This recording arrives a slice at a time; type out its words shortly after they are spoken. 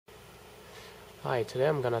Hi, today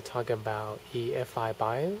I'm gonna talk about EFI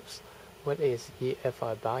BIOS. What is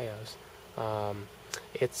EFI BIOS?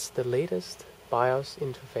 It's the latest BIOS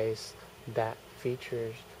interface that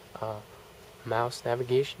features mouse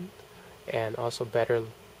navigation and also better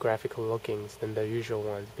graphical lookings than the usual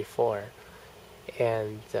ones before.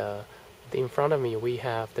 And in front of me we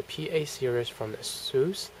have the P8 series from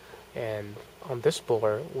ASUS, and on this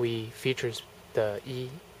board we features the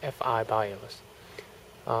EFI BIOS.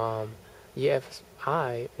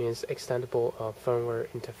 EFI means Extendable Firmware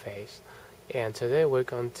Interface, and today we're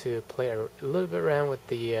going to play a little bit around with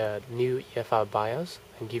the new EFI BIOS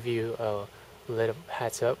and give you a little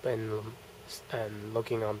heads up and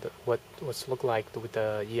looking on what's look like with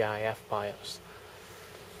the EIF BIOS.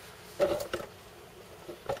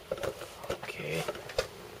 Okay,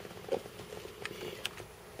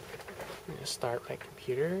 I'm gonna start my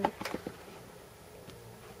computer.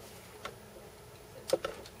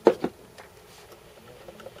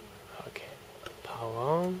 Okay, power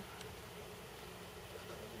on.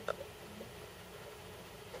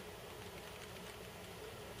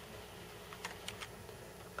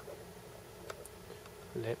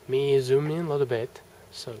 Let me zoom in a little bit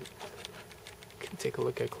so you can take a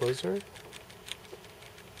look at closer.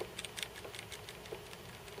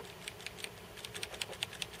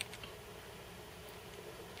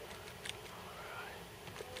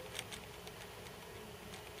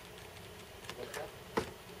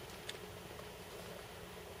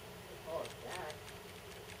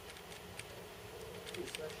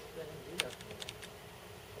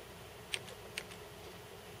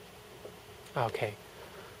 Okay,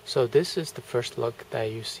 so this is the first look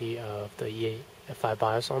that you see of the EFI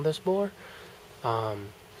BIOS on this board.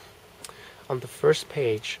 On the first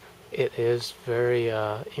page, it is very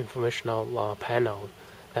informational panel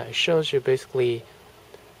that shows you basically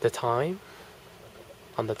the time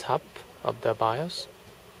on the top of the BIOS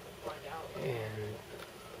and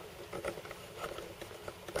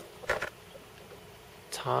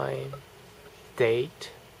time,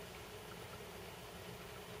 date,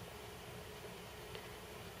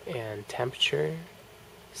 and temperature,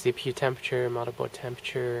 CPU temperature, motherboard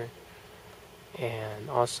temperature, and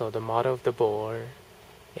also the model of the board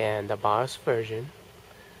and the BIOS version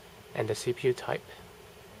and the CPU type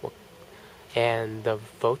and the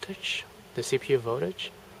voltage, the CPU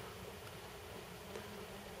voltage,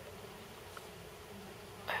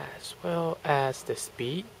 as well as the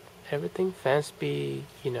speed, everything, fan speed,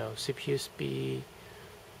 CPU speed.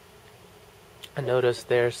 I noticed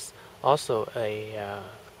there's also a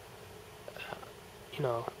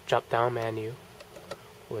drop down menu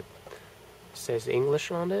with says English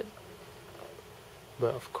on it,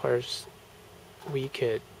 but of course we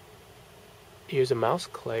could use a mouse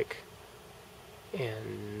click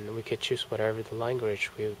and we could choose whatever the language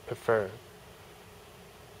we prefer.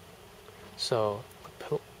 So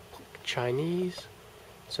Chinese,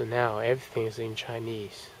 so now everything is in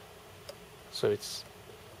Chinese, so it's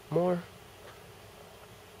more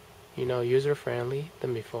user friendly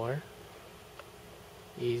than before,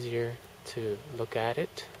 easier to look at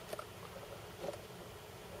it.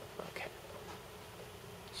 Okay,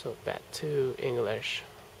 so back to English.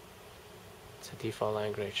 It's a default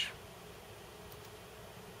language.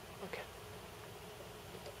 Okay.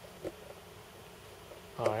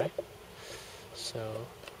 Alright. So,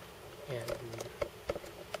 and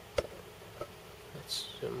let's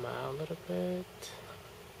zoom out a little bit.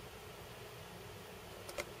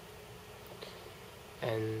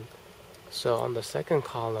 And so on the second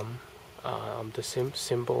column, the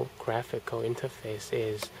symbol graphical interface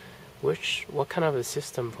is what kind of a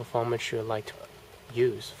system performance you would like to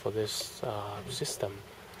use for this system.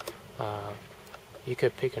 You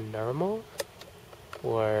could pick a normal,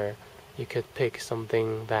 or you could pick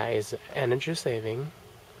something that is energy saving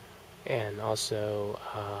and also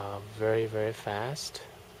very, very fast,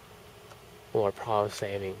 or power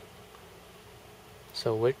saving.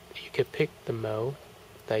 So you could pick the mode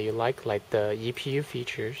that you like the EPU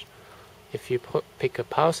features. If you pick a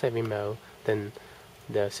power saving mode, then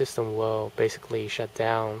the system will basically shut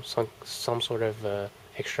down some sort of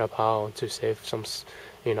extra power to save some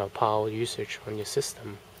power usage on your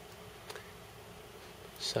system.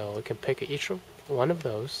 So we can pick each one of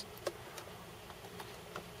those,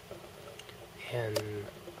 and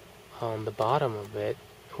on the bottom of it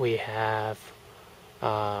we have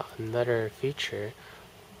another feature.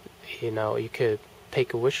 You could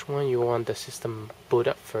pick which one you want the system boot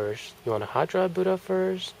up first. You want a hard drive boot up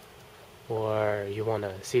first, or you want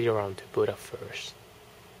a CD-ROM to boot up first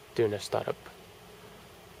during the startup.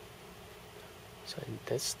 So in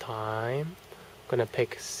this time, I'm gonna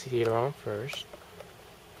pick CD-ROM first,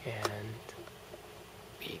 and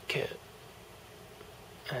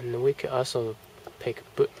And we could also pick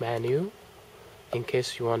boot menu. In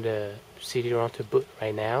case you want the CD-ROM to boot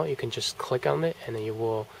right now, you can just click on it and then you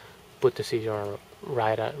will boot the CD-ROM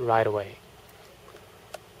right away.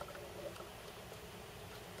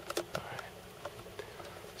 Alright.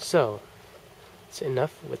 So it's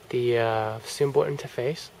enough with the symbol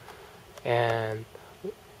interface, and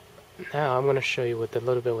now I'm going to show you with a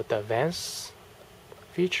little bit with the advanced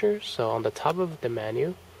features. So on the top of the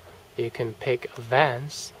menu, you can pick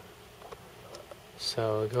advanced.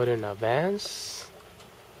 So go to an advanced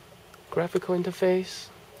graphical interface.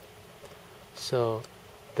 So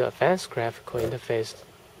the advanced graphical interface,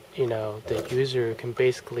 the user can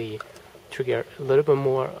basically trigger a little bit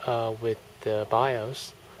more with the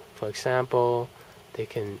BIOS. For example, they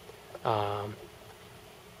can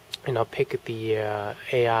pick the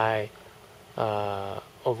AI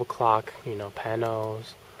overclock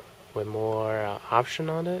panels with more option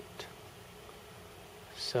on it.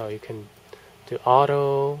 So you can do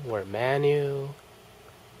auto or manual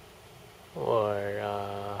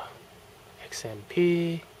or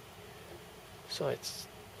XMP. So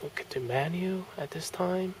we could do manual at this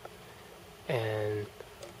time, and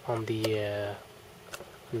on the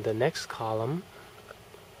next column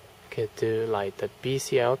we could do like the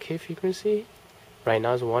BCLK frequency. Right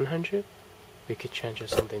now it's 100. We could change it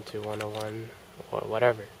something to 101 or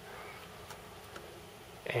whatever.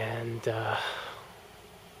 And the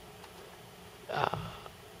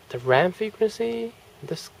RAM frequency, in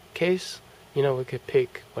this case, we could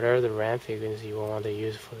pick whatever the RAM frequency you want to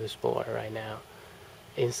use for this board right now.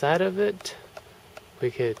 Inside of it,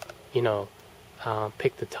 we could,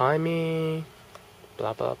 pick the timing,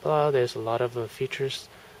 blah blah blah. There's a lot of features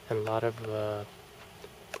and a lot of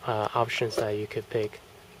options that you could pick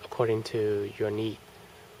according to your need.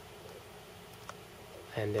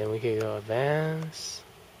 And then we could go advanced.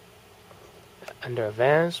 Under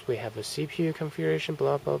advanced, we have a CPU configuration,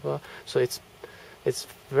 blah blah blah. So it's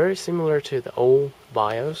very similar to the old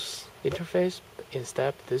BIOS interface.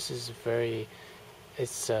 Instead, this is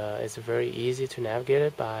it's very easy to navigate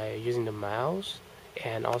it by using the mouse,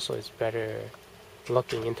 and also it's better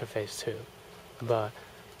looking interface too. But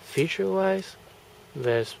feature-wise,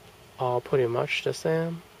 there's all pretty much the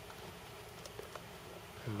same.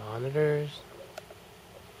 Monitors.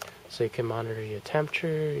 So you can monitor your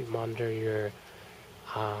temperature, you monitor your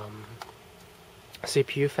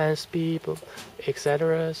CPU fan speed,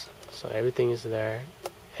 etc. So everything is there.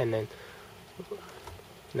 And then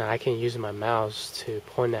now I can use my mouse to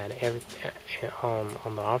point at everything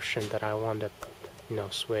on the option that I want to,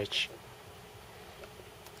 switch.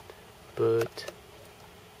 Boot.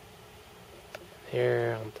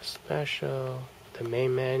 Here on the special, the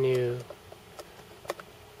main menu.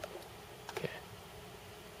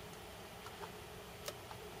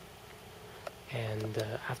 And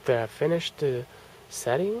after I finish the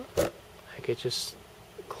setting, I could just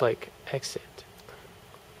click exit,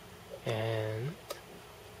 and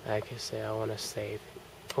I can say I want to save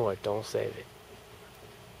it or don't save it.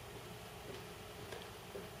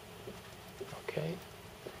 Okay.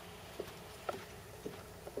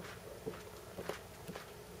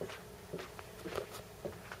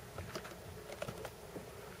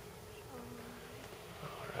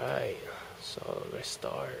 Alright, so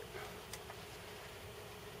restart.